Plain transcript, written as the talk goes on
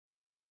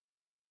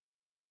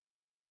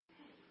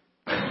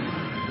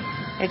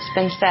It's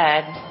been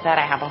said that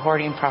I have a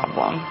hoarding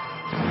problem.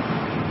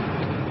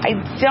 I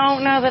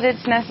don't know that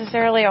it's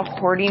necessarily a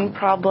hoarding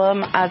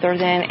problem other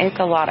than it's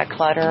a lot of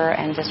clutter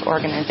and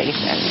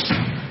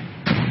disorganization.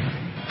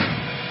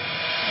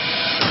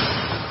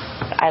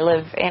 I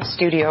live in a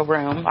studio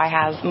room. I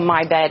have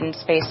my bed and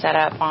space set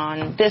up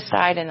on this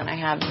side, and then I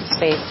have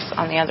space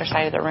on the other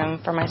side of the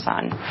room for my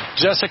son.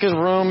 Jessica's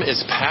room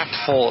is packed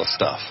full of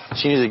stuff.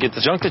 She needs to get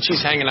the junk that she's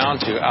hanging on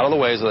to out of the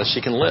way so that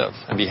she can live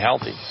and be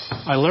healthy.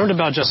 I learned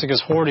about Jessica's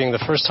hoarding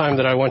the first time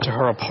that I went to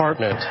her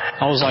apartment.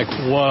 I was like,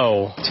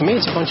 whoa. To me,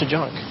 it's a bunch of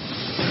junk.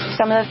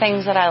 Some of the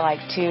things that I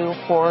like to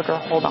hoard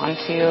or hold on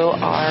to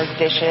are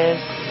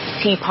dishes,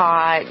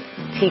 teapot,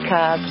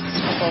 teacups.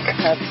 The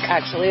cups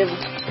actually have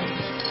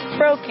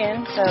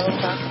broken, so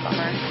that's a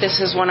bummer. This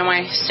is one of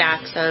my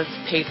stacks of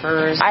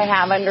papers. I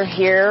have under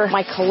here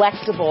my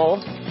collectible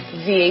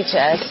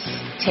VHS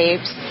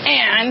tapes,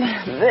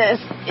 and this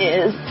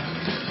is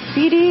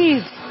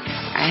CDs.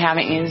 I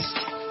haven't used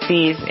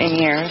these in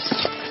years.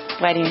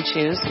 Wedding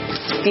shoes.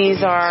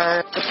 These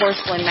are the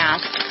porcelain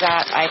masks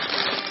that I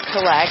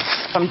collect.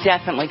 I'm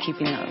definitely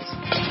keeping those.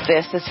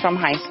 This is from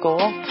high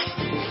school.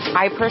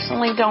 I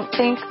personally don't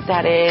think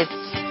that it's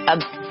a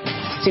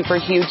super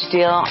huge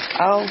deal.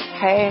 Oh,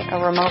 hey, a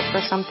remote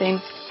for something.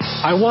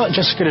 I want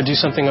Jessica to do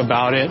something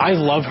about it. I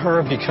love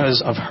her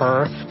because of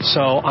her,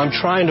 so I'm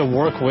trying to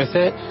work with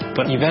it,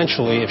 but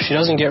eventually, if she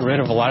doesn't get rid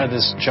of a lot of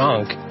this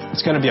junk,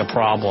 it's going to be a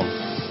problem.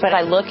 But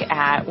I look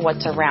at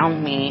what's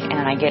around me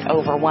and I get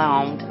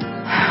overwhelmed. It's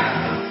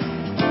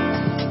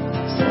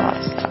a lot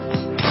of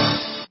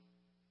stuff.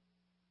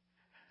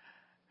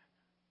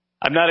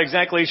 I'm not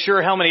exactly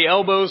sure how many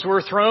elbows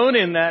were thrown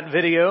in that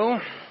video.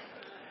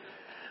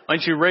 Why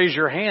don't you raise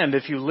your hand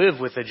if you live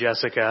with a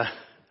Jessica?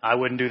 I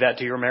wouldn't do that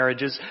to your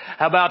marriages.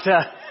 How about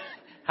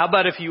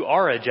if you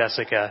are a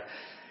Jessica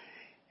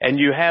and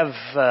you have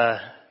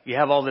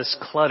all this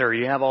clutter,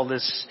 you have all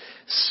this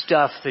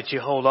stuff that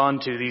you hold on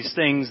to, these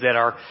things that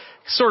are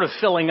sort of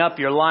filling up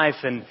your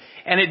life, and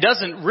it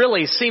doesn't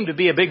really seem to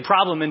be a big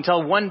problem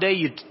until one day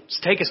you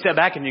take a step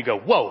back and you go,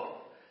 whoa,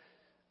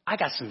 I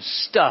got some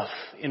stuff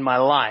in my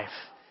life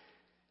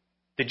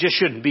that just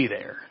shouldn't be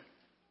there.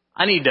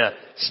 I need to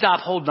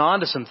stop holding on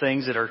to some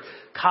things that are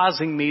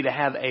causing me to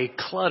have a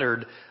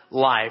cluttered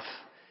life.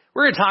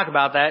 We're going to talk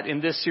about that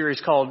in this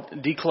series called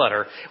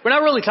Declutter. We're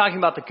not really talking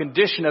about the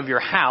condition of your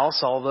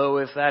house, although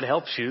if that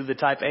helps you, the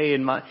type A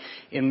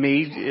in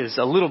me is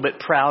a little bit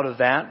proud of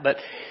that. But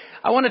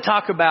I want to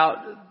talk about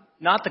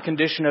not the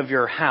condition of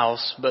your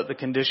house, but the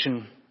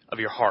condition of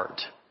your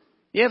heart.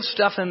 You have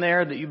stuff in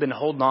there that you've been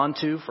holding on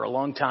to for a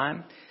long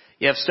time.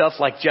 You have stuff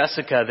like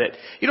Jessica that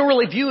you don't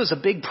really view as a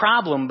big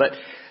problem, but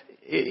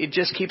it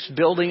just keeps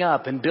building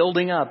up and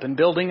building up and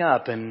building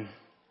up, and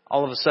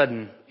all of a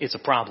sudden it's a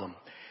problem.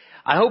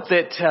 I hope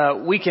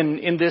that we can,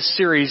 in this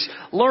series,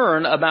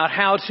 learn about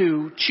how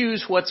to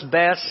choose what's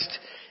best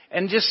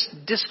and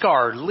just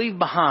discard, leave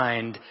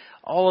behind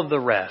all of the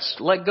rest.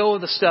 Let go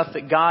of the stuff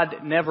that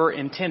God never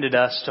intended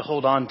us to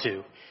hold on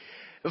to.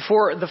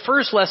 For the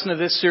first lesson of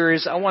this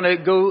series, I want to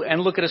go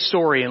and look at a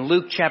story in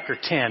Luke chapter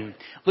 10.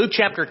 Luke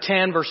chapter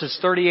 10, verses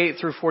 38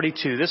 through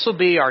 42. This will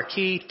be our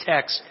key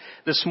text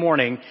this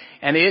morning,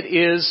 and it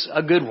is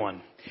a good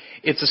one.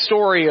 It's a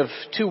story of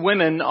two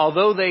women.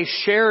 Although they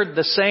shared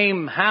the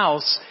same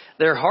house,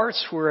 their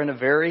hearts were in a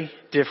very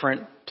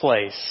different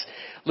place.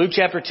 Luke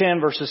chapter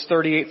 10, verses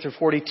 38 through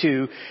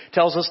 42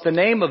 tells us the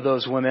name of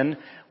those women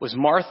was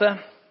Martha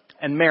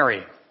and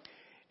Mary.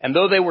 And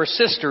though they were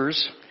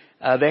sisters,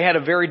 they had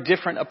a very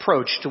different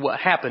approach to what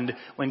happened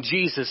when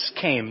Jesus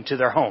came to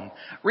their home.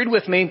 Read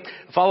with me,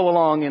 follow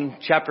along in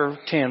chapter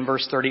 10,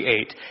 verse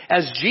 38.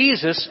 As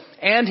Jesus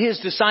and his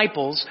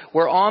disciples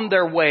were on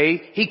their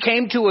way, he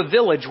came to a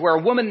village where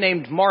a woman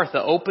named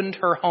Martha opened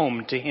her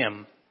home to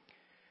him.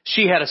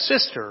 She had a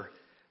sister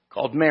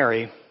called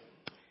Mary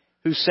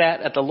who sat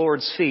at the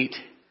Lord's feet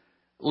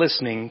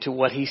listening to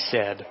what he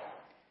said.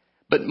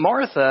 But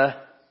Martha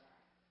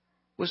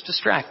was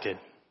distracted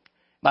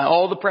by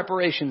all the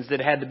preparations that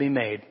had to be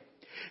made.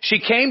 She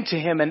came to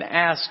him and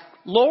asked,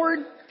 Lord,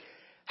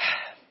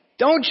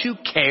 don't you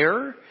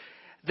care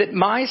that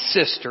my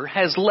sister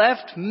has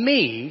left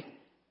me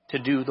to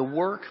do the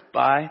work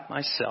by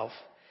myself?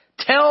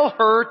 Tell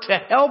her to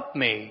help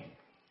me.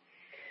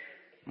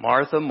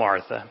 Martha,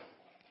 Martha,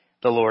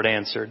 the Lord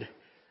answered,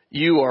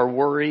 you are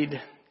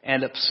worried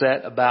and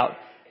upset about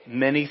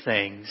many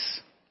things,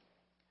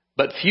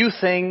 but few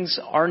things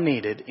are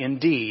needed.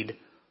 Indeed,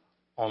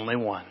 only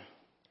one.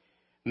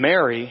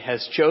 Mary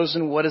has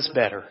chosen what is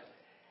better,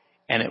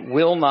 and it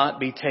will not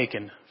be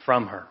taken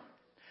from her.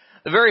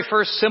 The very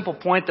first simple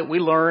point that we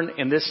learn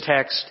in this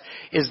text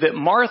is that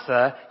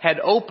Martha had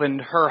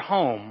opened her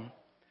home,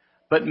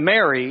 but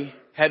Mary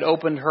had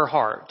opened her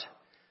heart.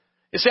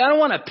 You see, I don't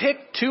want to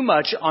pick too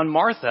much on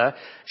Martha.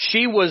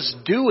 She was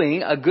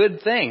doing a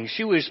good thing.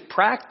 She was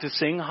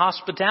practicing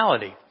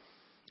hospitality.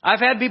 I've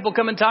had people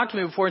come and talk to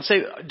me before and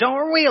say,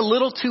 aren't we a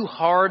little too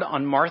hard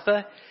on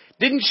Martha?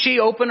 Didn't she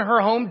open her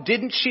home?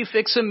 Didn't she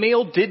fix a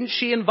meal? Didn't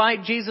she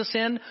invite Jesus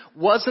in?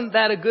 Wasn't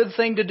that a good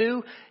thing to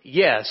do?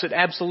 Yes, it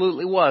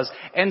absolutely was.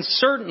 And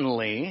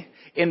certainly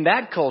in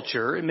that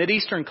culture, in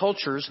Mideastern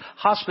cultures,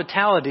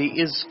 hospitality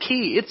is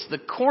key. It's the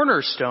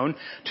cornerstone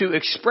to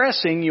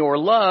expressing your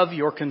love,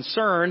 your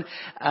concern.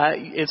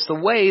 It's the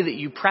way that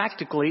you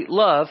practically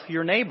love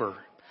your neighbor.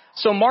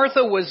 So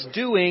Martha was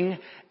doing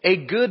a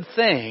good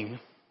thing.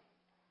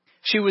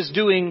 She was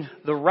doing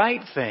the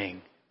right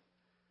thing.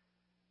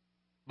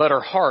 But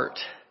her heart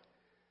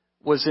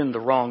was in the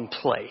wrong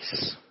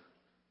place.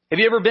 Have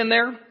you ever been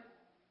there?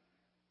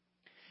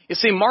 You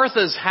see,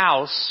 Martha's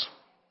house,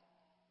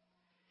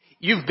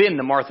 you've been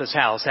to Martha's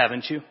house,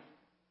 haven't you?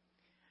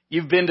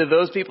 You've been to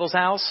those people's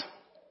house?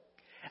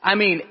 I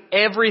mean,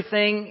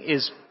 everything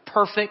is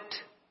perfect.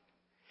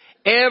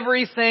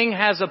 Everything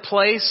has a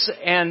place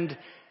and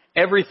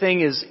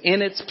everything is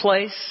in its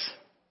place.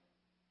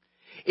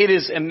 It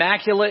is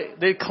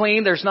immaculately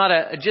clean. There's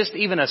not just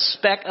even a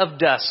speck of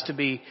dust to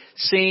be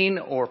seen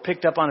or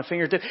picked up on a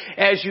fingertip.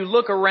 As you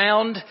look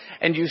around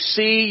and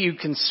you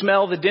can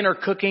smell the dinner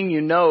cooking,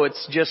 you know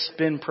it's just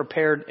been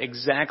prepared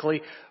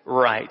exactly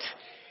right.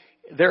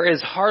 There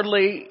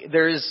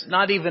is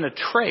not even a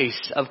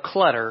trace of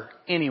clutter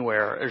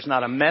anywhere. There's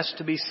not a mess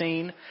to be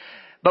seen.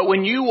 But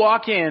when you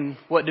walk in,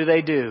 what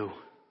do?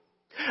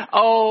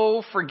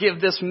 Oh, forgive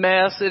this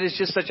mess. It is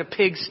just such a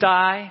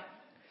pigsty.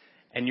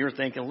 And you're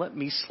thinking, let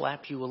me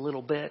slap you a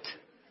little bit.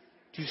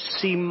 Do you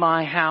see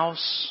my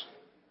house?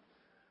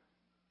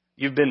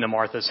 You've been to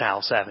Martha's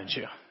house, haven't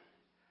you?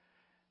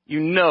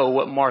 You know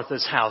what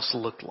Martha's house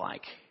looked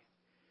like.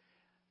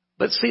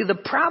 But see, the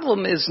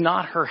problem is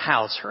not her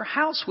house. Her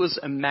house was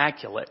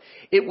immaculate.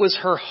 It was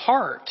her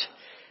heart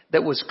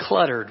that was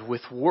cluttered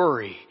with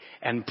worry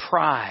and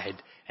pride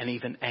and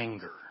even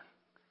anger.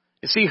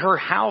 You see, her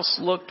house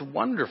looked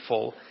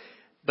wonderful,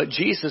 but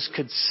Jesus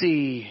could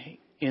see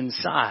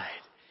inside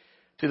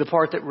to the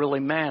part that really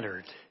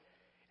mattered.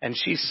 And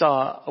she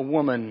saw a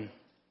woman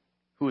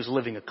who was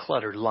living a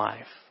cluttered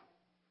life.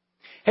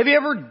 Have you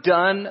ever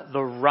done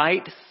the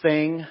right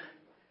thing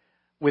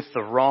with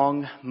the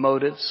wrong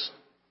motives?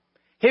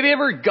 Have you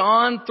ever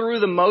gone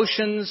through the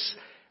motions,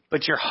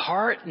 but your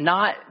heart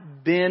not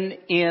been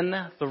in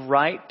the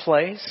right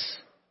place?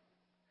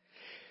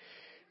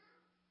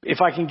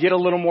 If I can get a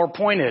little more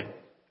pointed,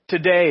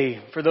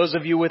 today, for those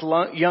of you with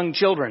young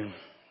children,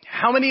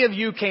 how many of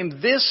you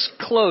came this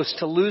close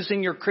to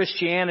losing your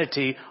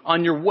Christianity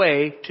on your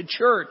way to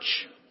church?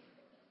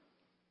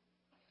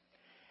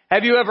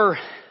 Have you ever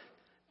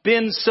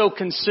been so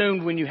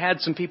consumed when you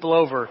had some people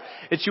over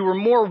that you were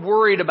more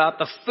worried about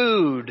the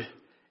food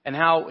and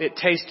how it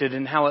tasted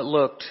and how it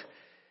looked,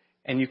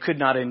 and you could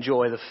not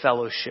enjoy the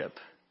fellowship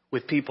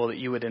with people that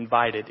you had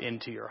invited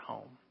into your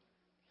home?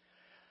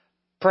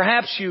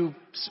 Perhaps you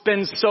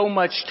spend so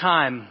much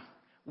time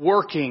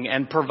working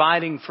and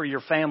providing for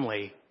your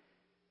family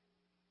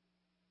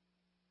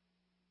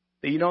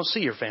that you don't see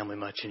your family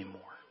much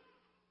anymore.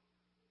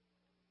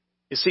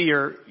 You see,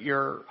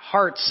 your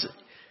heart's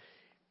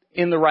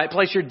in the right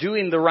place. You're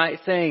doing the right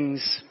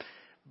things,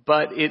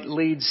 but it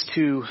leads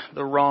to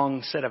the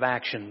wrong set of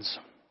actions.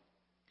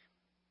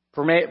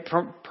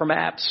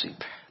 Perhaps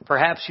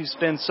you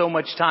spend so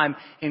much time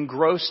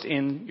engrossed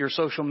in your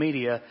social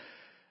media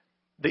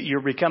that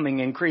you're becoming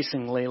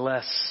increasingly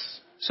less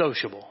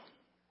sociable.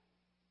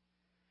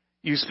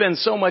 You spend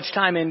so much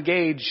time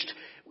engaged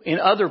in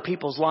other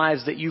people's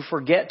lives that you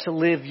forget to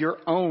live your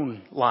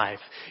own life.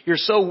 You're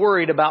so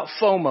worried about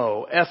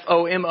FOMO,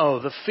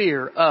 F-O-M-O, the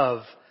fear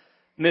of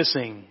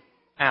missing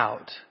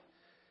out,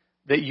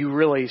 that you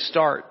really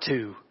start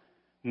to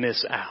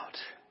miss out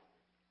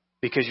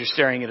because you're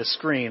staring at a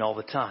screen all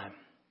the time.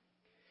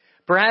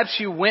 Perhaps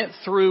you went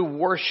through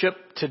worship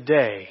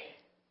today,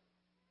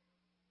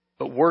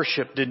 but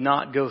worship did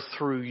not go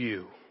through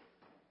you.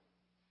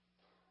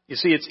 You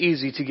see, it's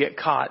easy to get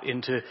caught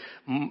into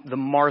the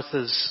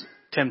Martha's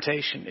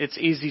temptation. It's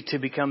easy to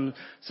become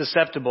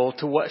susceptible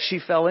to what she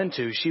fell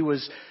into. She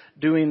was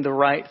doing the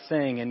right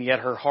thing, and yet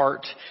her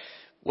heart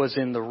was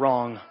in the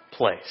wrong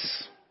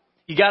place.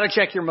 You got to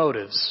check your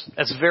motives.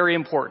 That's very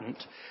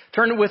important.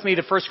 Turn with me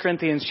to 1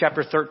 Corinthians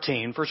chapter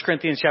 13. 1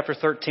 Corinthians chapter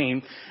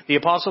 13, the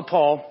Apostle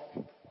Paul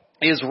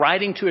is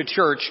writing to a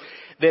church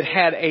that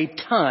had a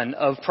ton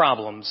of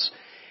problems.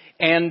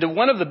 And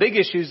one of the big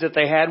issues that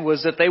they had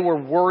was that they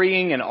were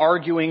worrying and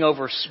arguing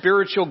over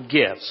spiritual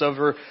gifts,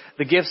 over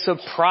the gifts of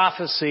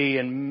prophecy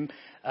and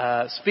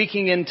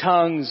speaking in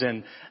tongues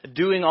and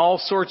doing all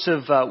sorts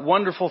of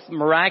wonderful,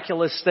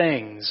 miraculous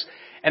things.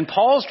 And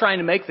Paul's trying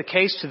to make the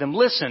case to them,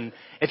 listen,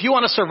 if you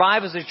want to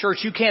survive as a church,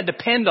 you can't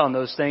depend on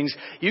those things.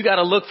 You got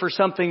to look for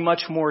something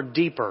much more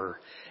deeper.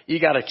 You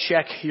got to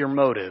check your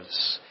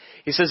motives.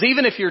 He says,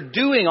 even if you're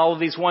doing all of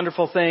these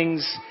wonderful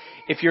things,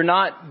 if you're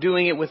not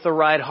doing it with the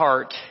right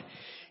heart,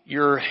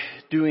 you're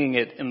doing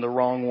it in the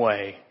wrong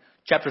way.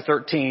 Chapter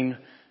 13,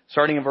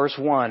 starting in verse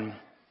 1.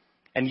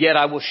 And yet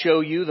I will show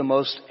you the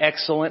most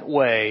excellent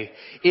way.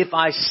 If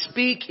I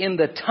speak in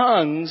the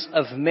tongues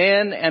of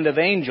men and of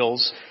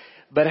angels,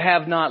 but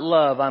have not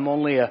love, I'm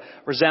only a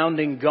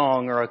resounding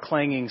gong or a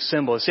clanging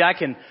cymbal. See, I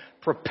can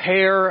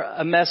prepare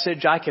a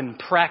message. I can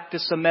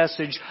practice a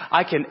message.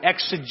 I can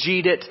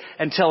exegete it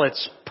until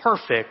it's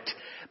perfect.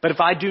 But if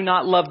I do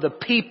not love the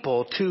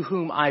people to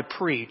whom I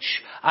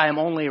preach, I am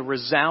only a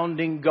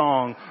resounding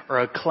gong or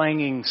a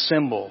clanging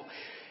cymbal.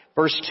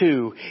 Verse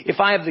 2,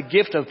 if I have the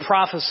gift of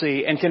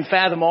prophecy and can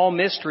fathom all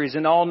mysteries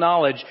and all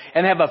knowledge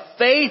and have a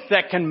faith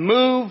that can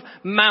move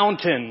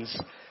mountains,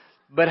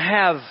 but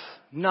have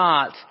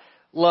not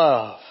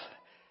love,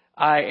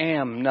 I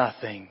am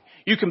nothing.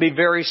 You can be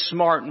very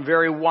smart and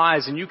very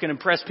wise, and you can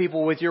impress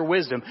people with your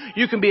wisdom.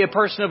 You can be a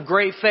person of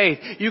great faith.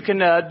 You can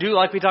do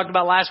like we talked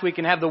about last week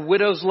and have the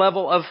widow's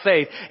level of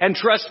faith and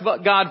trust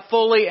God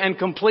fully and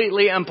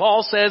completely. And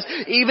Paul says,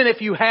 even if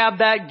you have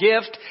that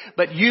gift,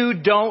 but you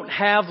don't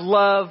have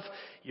love,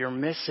 you're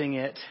missing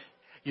it.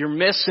 You're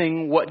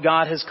missing what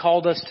God has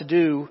called us to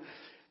do.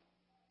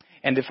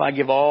 And if I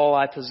give all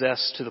I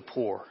possess to the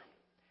poor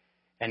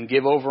and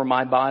give over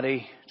my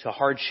body to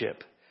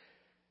hardship,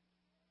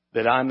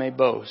 that I may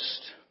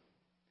boast,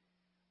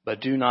 but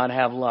do not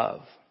have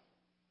love,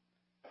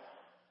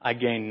 I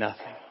gain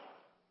nothing.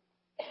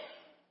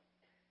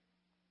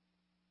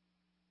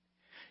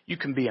 You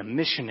can be a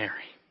missionary.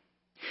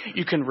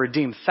 You can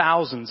redeem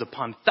thousands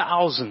upon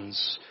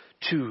thousands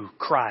to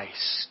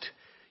Christ.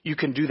 You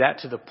can do that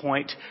to the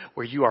point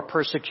where you are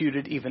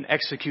persecuted, even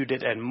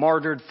executed and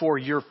martyred for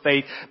your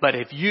faith. But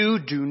if you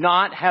do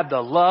not have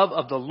the love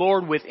of the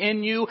Lord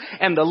within you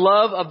and the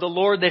love of the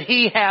Lord that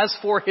He has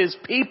for His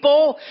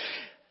people,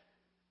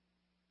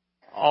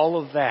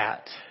 all of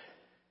that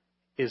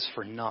is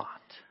for naught.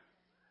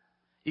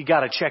 You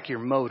got to check your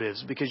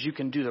motives, because you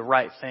can do the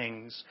right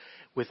things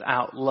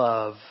without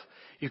love.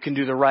 You can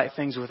do the right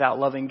things without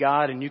loving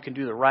God, and you can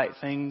do the right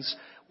things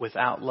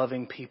without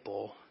loving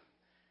people.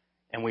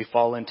 And we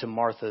fall into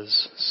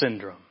Martha's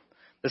syndrome.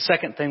 The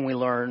second thing we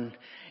learn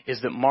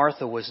is that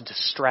Martha was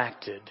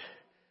distracted,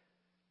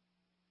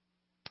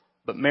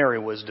 but Mary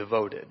was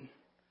devoted.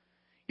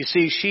 You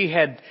see, she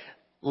had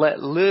let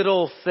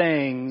little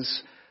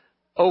things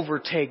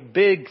overtake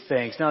big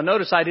things. Now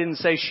notice I didn't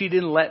say she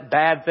didn't let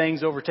bad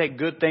things overtake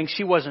good things.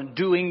 She wasn't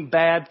doing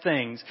bad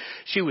things.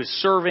 She was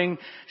serving.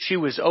 She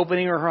was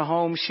opening her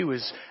home. She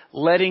was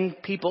letting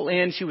people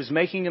in. She was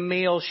making a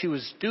meal. She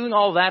was doing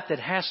all that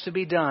has to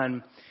be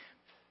done.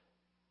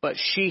 But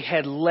she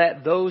had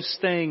let those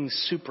things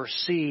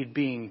supersede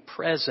being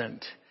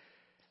present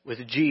with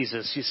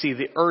Jesus. You see,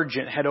 the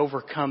urgent had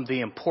overcome the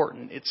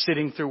important. It's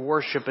sitting through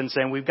worship and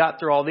saying, we've got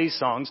through all these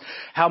songs.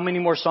 How many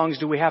more songs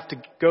do we have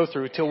to go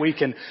through till we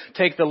can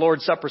take the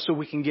Lord's Supper so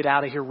we can get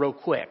out of here real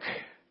quick?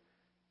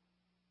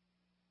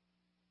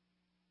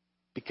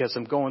 Because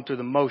I'm going through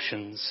the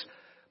motions,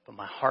 but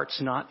my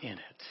heart's not in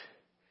it.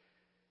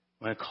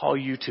 I'm going to call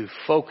you to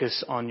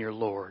focus on your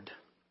Lord.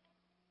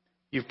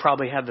 You've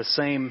probably had the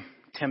same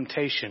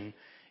temptation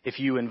if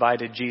you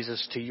invited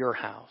Jesus to your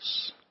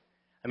house.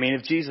 I mean,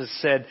 if Jesus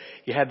said,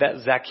 you had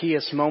that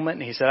Zacchaeus moment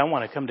and He said, I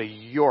want to come to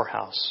your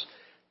house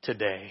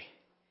today.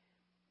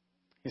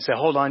 You say,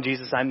 hold on,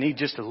 Jesus, I need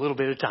just a little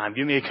bit of time.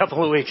 Give me a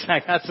couple of weeks. I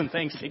got some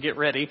things to get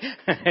ready.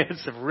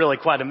 It's really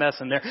quite a mess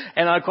in there.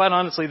 And quite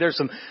honestly, there's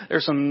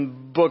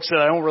some books that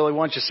I don't really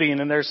want you seeing,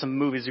 and there's some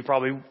movies you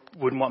probably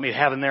wouldn't want me to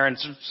have in there, and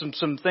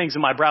some things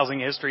in my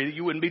browsing history that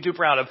you wouldn't be too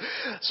proud of.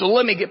 So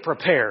let me get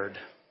prepared.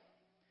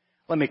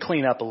 Let me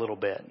clean up a little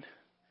bit.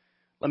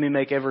 Let me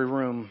make every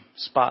room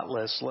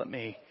spotless. Let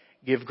me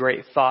give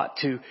great thought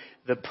to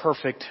the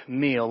perfect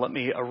meal. Let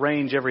me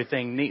arrange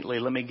everything neatly.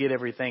 Let me get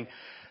everything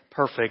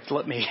perfect.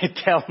 Let me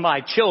tell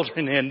my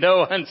children in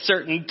no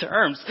uncertain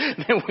terms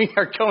that we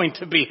are going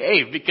to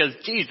behave because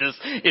Jesus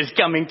is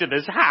coming to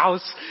this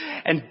house,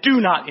 and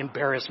do not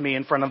embarrass me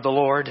in front of the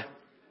Lord.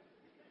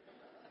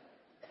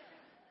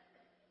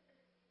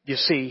 You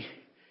see,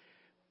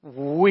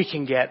 we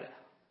can get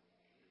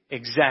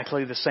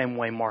exactly the same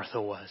way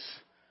Martha was,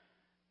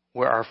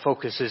 where our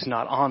focus is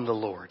not on the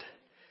Lord,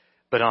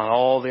 but on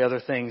all the other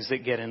things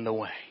that get in the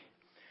way.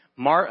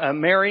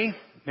 Mary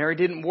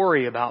didn't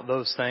worry about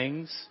those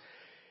things.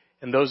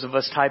 And those of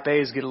us type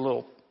A's get a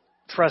little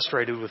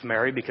frustrated with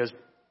Mary because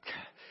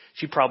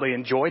she probably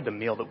enjoyed the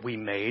meal that we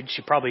made.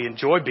 She probably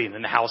enjoyed being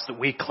in the house that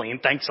we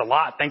cleaned. Thanks a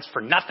lot. Thanks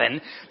for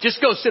nothing. Just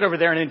go sit over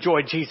there and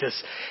enjoy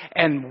Jesus.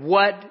 And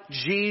what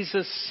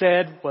Jesus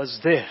said was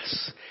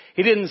this.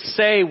 He didn't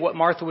say what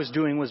Martha was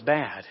doing was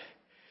bad.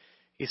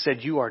 He said,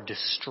 you are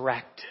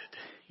distracted.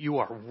 You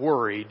are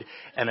worried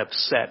and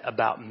upset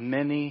about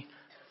many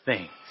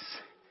things.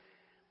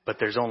 But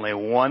there's only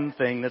one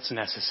thing that's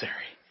necessary.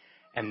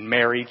 And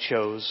Mary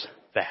chose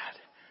that.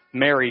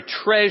 Mary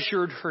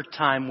treasured her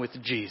time with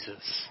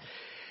Jesus.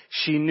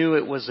 She knew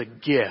it was a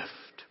gift.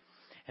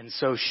 And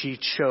so she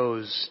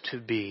chose to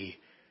be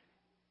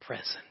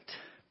present.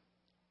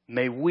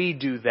 May we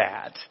do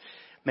that.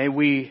 May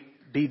we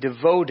be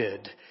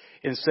devoted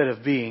instead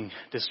of being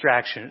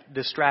distracted.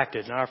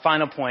 And our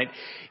final point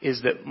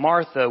is that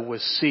Martha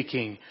was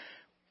seeking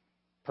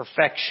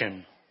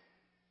perfection,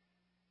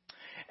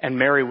 and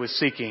Mary was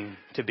seeking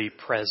to be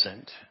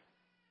present.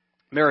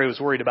 Mary was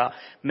worried about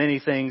many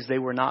things. They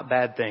were not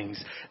bad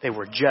things. They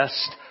were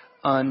just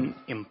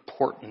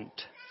unimportant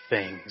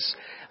things.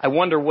 I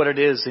wonder what it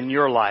is in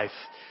your life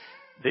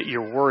that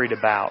you're worried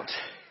about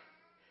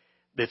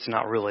that's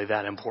not really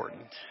that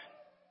important.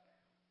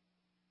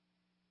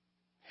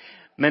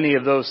 Many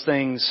of those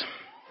things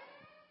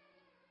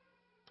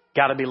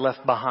got to be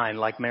left behind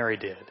like Mary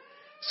did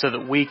so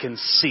that we can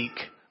seek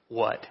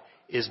what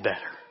is better.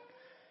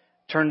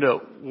 Turn to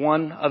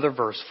one other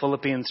verse,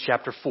 Philippians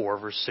chapter 4,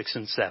 verse 6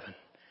 and 7.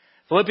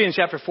 Philippians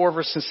chapter 4,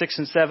 verses 6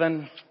 and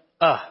 7.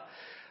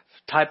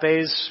 Type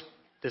A's,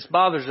 this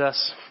bothers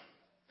us.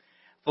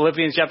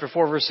 Philippians chapter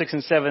 4, verse 6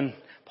 and 7,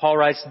 Paul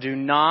writes, do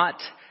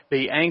not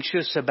be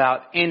anxious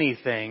about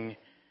anything,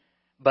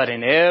 but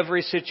in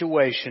every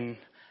situation,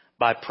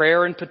 by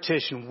prayer and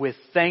petition, with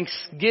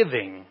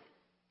thanksgiving,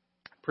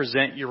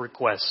 present your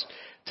requests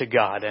to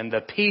God. And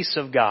the peace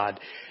of God,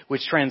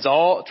 which transcends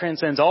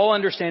all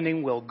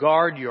understanding, will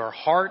guard your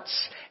hearts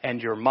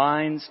and your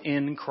minds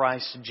in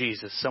Christ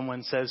Jesus.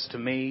 Someone says to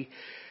me,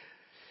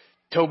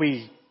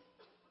 Toby,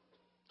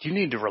 you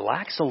need to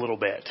relax a little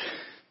bit.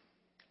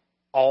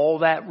 All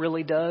that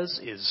really does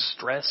is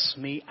stress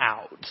me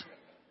out.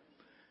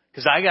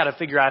 Because I got to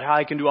figure out how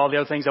I can do all the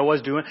other things I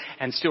was doing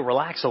and still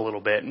relax a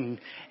little bit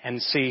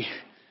and see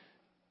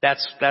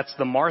that's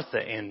the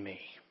Martha in me.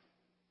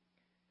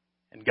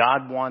 And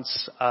God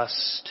wants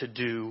us to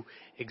do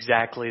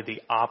exactly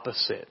the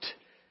opposite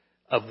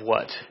of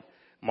what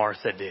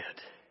Martha did.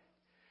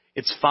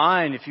 It's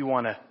fine if you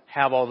want to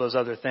have all those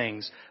other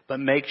things, but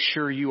make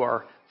sure you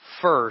are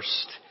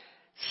first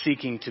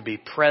seeking to be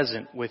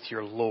present with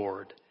your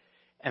Lord.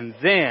 And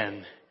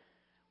then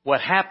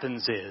what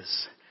happens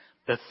is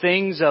the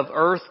things of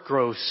earth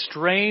grow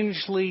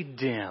strangely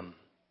dim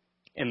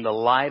in the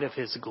light of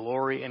His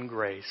glory and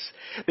grace.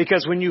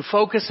 Because when you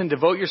focus and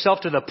devote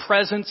yourself to the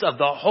presence of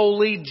the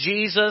holy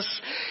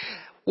Jesus,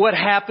 what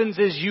happens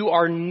is you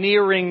are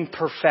nearing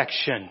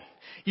perfection.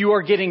 You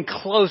are getting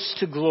close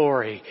to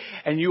glory.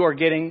 And you are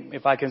getting,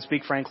 if I can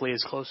speak frankly,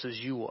 as close as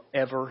you will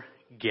ever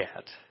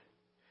get.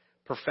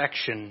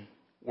 Perfection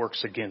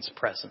works against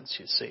presence,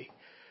 you see.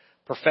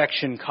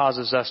 Perfection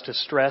causes us to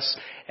stress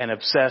and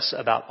obsess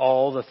about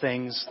all the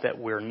things that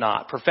we're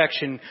not.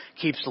 Perfection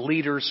keeps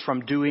leaders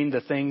from doing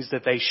the things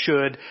that they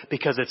should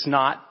because it's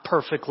not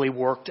perfectly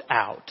worked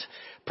out.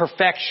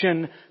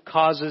 Perfection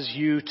causes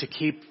you to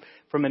keep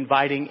from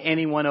inviting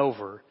anyone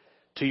over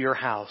to your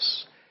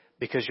house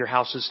because your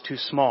house is too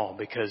small,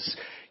 because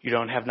you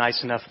don't have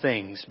nice enough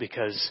things,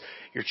 because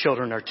your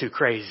children are too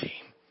crazy.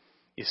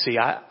 You see,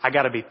 I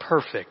got to be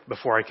perfect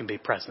before I can be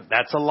present.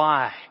 That's a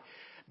lie.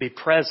 Be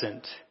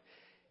present.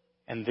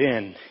 And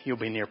then you'll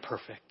be near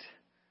perfect.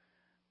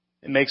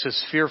 It makes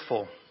us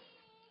fearful.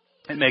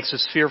 It makes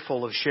us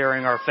fearful of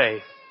sharing our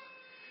faith.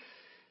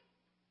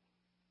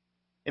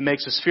 It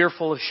makes us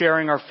fearful of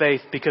sharing our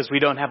faith because we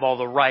don't have all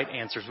the right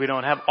answers. We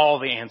don't have all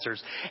the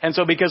answers. And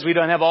so because we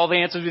don't have all the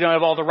answers, we don't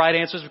have all the right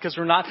answers, because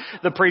we're not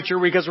the preacher,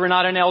 because we're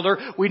not an elder,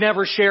 we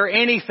never share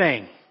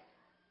anything.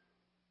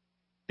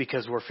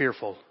 Because we're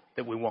fearful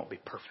that we won't be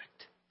perfect.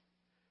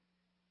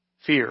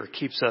 Fear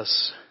keeps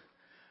us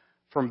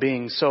from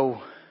being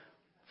so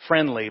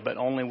friendly, but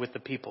only with the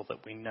people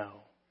that we know.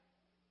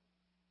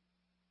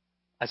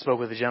 I spoke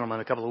with a gentleman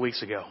a couple of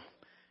weeks ago.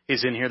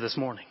 He's in here this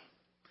morning.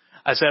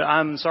 I said,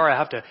 I'm sorry, I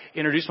have to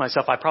introduce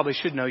myself. I probably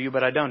should know you,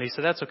 but I don't. He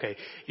said, that's okay.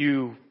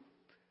 You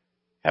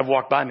have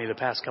walked by me the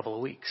past couple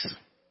of weeks.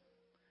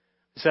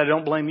 He said, I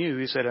don't blame you.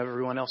 He said,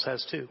 everyone else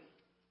has too.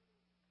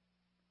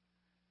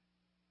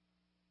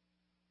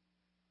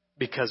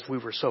 Because we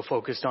were so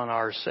focused on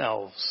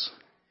ourselves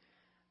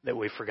that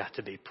we forgot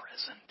to be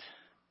present.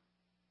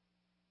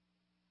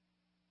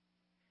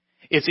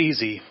 It's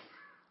easy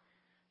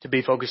to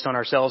be focused on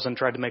ourselves and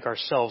try to make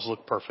ourselves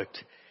look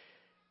perfect.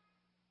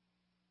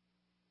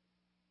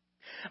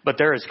 But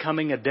there is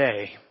coming a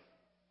day,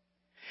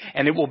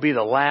 and it will be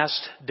the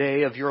last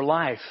day of your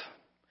life.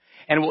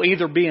 And it will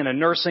either be in a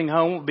nursing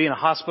home, it will be in a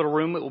hospital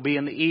room, it will be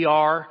in the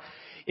ER,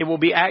 it will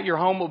be at your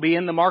home, it will be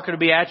in the market, it will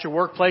be at your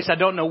workplace. I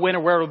don't know when or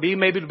where it will be.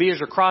 Maybe it will be as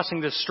you're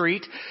crossing the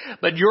street.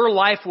 But your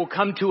life will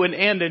come to an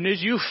end. And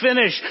as you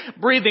finish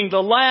breathing the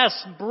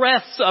last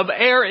breaths of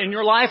air in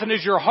your life, and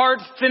as your heart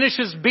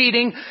finishes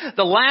beating,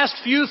 the last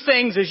few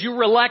things as you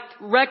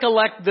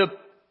recollect the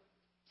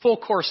full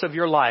course of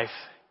your life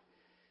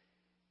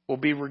will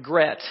be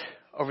regret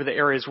over the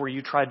areas where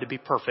you tried to be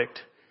perfect.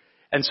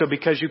 And so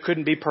because you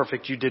couldn't be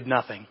perfect, you did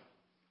nothing.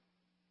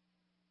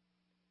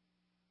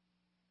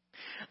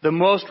 The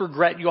most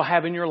regret you'll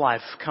have in your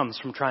life comes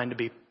from trying to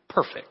be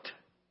perfect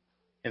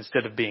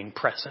instead of being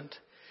present.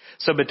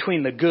 So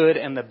between the good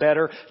and the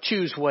better,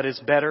 choose what is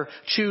better.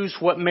 Choose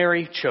what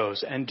Mary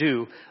chose and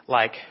do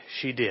like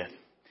she did.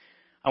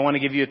 I want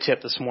to give you a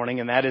tip this morning,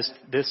 and that is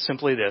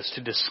simply this,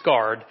 to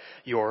discard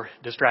your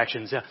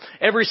distractions.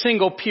 Every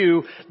single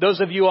pew, those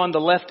of you on the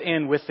left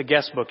end with the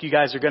guest book, you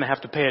guys are going to have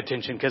to pay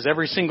attention, because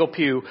every single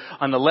pew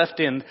on the left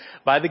end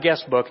by the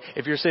guest book,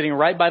 if you're sitting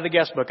right by the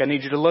guest book, I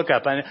need you to look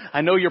up.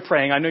 I know you're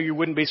praying. I know you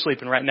wouldn't be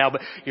sleeping right now,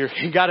 but you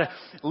got to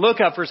look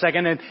up for a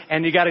second,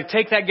 and you got to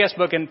take that guest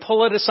book and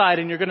pull it aside,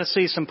 and you're going to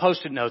see some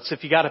Post-it notes.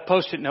 If you got a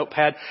Post-it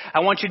notepad, I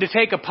want you to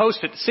take a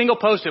Post-it, single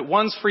Post-it.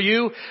 One's for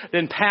you,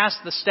 then pass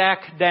the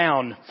stack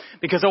down.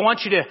 Because I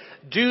want you to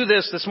do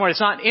this morning.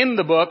 It's not in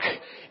the book.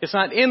 It's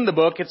not in the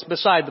book. It's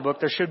beside the book.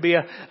 There should be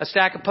a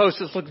stack of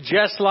Post-its look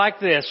just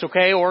like this,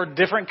 okay? Or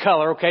different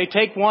color, okay?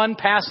 Take one,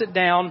 pass it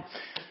down.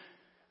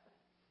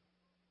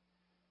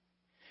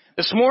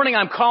 This morning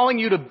I'm calling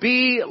you to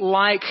be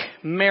like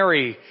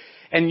Mary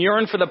and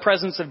yearn for the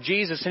presence of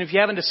Jesus. And if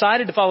you haven't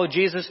decided to follow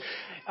Jesus,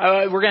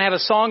 we're going to have a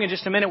song in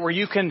just a minute where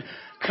you can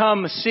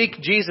come seek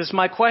Jesus.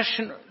 My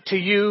question to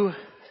you,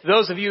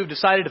 those of you who have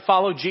decided to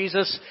follow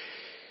Jesus,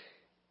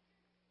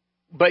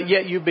 but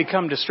yet you've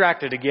become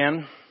distracted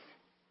again.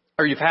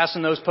 Are you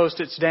passing those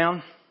Post-its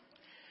down?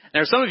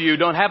 There are some of you who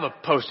don't have a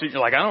Post-it. You're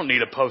like, I don't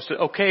need a Post-it.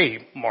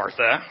 Okay,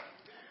 Martha.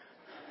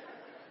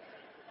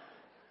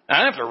 I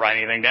don't have to write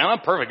anything down. I'm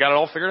perfect. Got it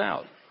all figured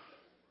out.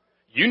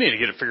 You need to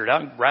get it figured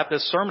out and wrap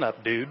this sermon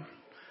up, dude.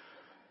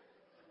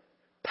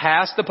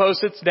 Pass the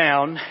Post-its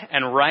down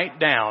and write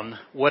down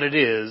what it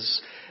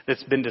is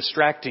that's been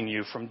distracting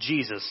you from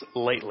Jesus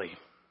lately.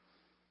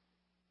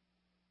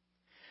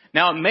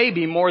 Now, it may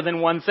be more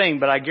than one thing,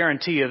 but I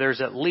guarantee you there's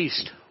at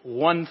least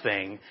one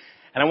thing.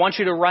 And I want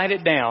you to write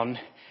it down.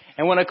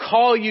 And when I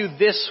call you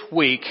this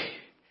week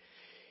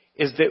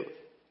is that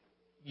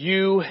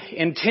you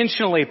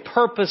intentionally,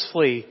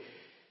 purposefully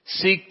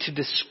seek to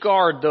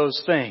discard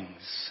those things.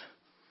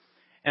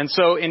 And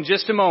so in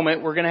just a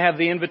moment, we're going to have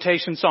the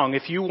invitation song.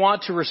 If you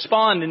want to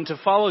respond and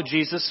to follow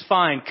Jesus,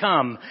 fine,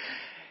 come.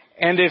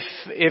 And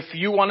if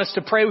you want us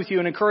to pray with you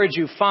and encourage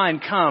you,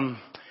 fine, come.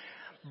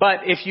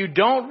 But if you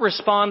don't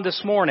respond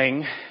this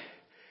morning,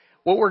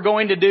 what we're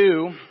going to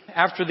do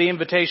after the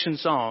invitation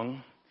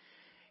song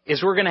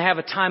is we're going to have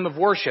a time of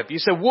worship. You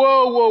say,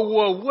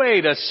 whoa,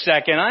 wait a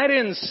second. I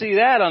didn't see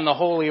that on the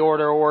Holy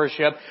Order of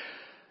Worship.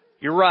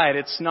 You're right,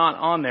 it's not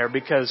on there,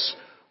 because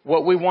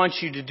what we want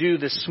you to do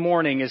this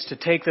morning is to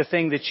take the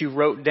thing that you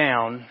wrote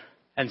down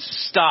and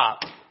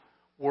stop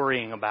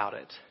worrying about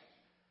it.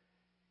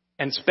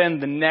 And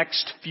spend the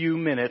next few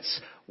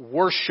minutes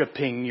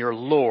worshiping your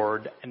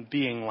Lord and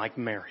being like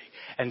Mary.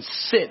 And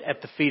sit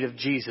at the feet of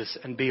Jesus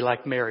and be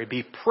like Mary.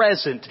 Be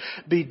present,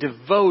 be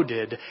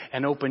devoted,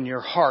 and open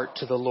your heart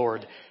to the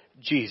Lord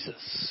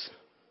Jesus.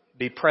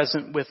 Be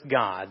present with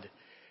God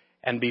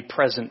and be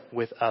present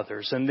with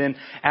others. And then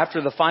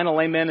after the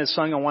final amen is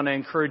sung, I want to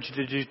encourage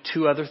you to do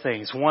two other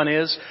things. One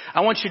is,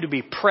 I want you to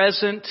be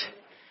present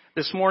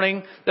this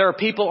morning. There are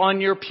people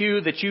on your pew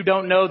that you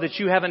don't know, that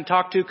you haven't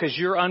talked to because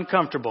you're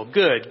uncomfortable.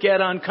 Good.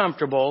 Get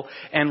uncomfortable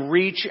and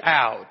reach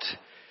out.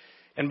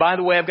 And by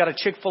the way, I've got a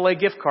Chick-fil-A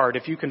gift card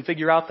if you can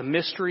figure out the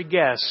mystery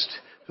guest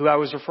who I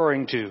was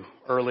referring to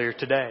earlier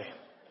today.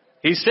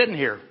 He's sitting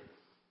here.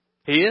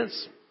 He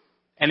is.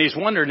 And he's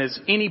wondering, is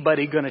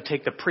anybody going to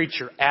take the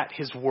preacher at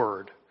his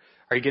word?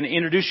 Are you going to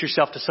introduce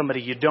yourself to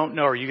somebody you don't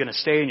know, or are you going to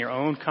stay in your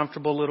own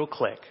comfortable little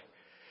clique?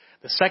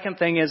 The second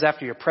thing is,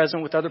 after you're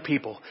present with other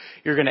people,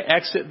 you're going to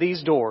exit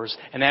these doors,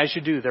 and as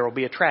you do, there will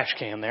be a trash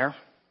can there.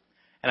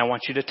 And I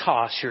want you to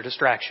toss your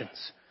distractions.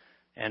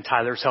 And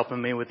Tyler's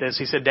helping me with this.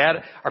 He said,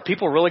 Dad, are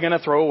people really going to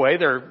throw away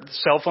their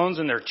cell phones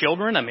and their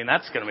children? I mean,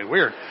 that's going to be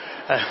weird.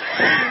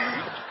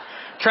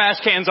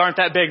 Trash cans aren't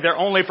that big. They're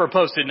only for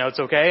Post-it notes,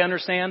 okay?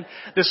 Understand?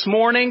 This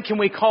morning, can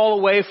we call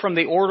away from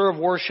the order of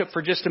worship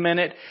for just a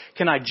minute?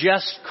 Can I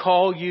just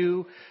call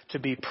you to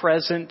be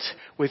present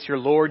with your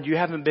Lord? You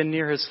haven't been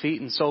near His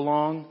feet in so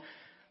long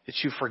that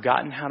you've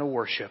forgotten how to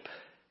worship.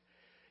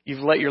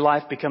 You've let your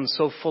life become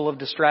so full of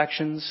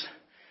distractions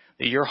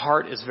that your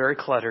heart is very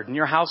cluttered. And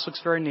your house looks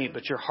very neat,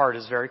 but your heart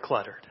is very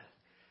cluttered.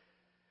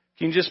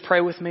 Can you just pray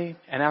with me?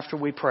 And after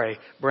we pray,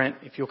 Brent,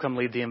 if you'll come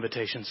lead the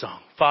invitation song.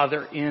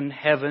 Father in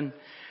heaven,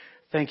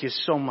 thank you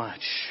so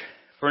much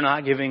for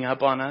not giving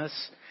up on us.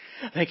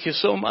 Thank you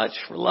so much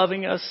for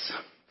loving us,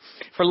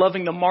 for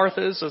loving the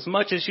Marthas as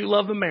much as you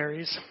love the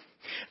Marys.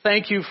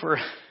 Thank you for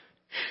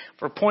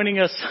pointing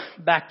us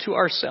back to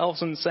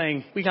ourselves and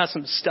saying, we got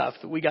some stuff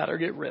that we got to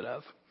get rid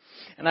of.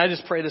 And I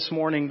just pray this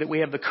morning that we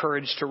have the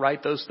courage to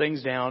write those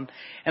things down,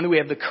 and that we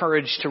have the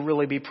courage to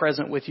really be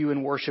present with you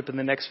in worship in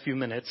the next few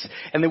minutes,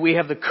 and that we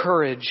have the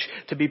courage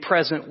to be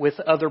present with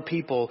other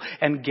people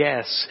and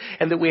guests,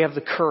 and that we have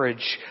the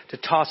courage to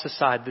toss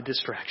aside the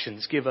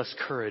distractions. Give us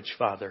courage,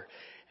 Father,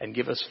 and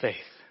give us faith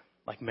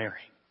like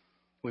Mary.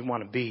 We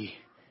want to be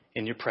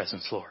in your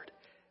presence, Lord.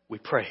 We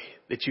pray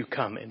that you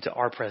come into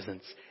our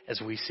presence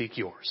as we seek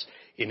yours.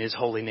 In His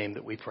holy name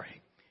that we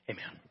pray.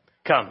 Amen.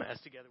 Come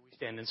as together we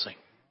stand and sing.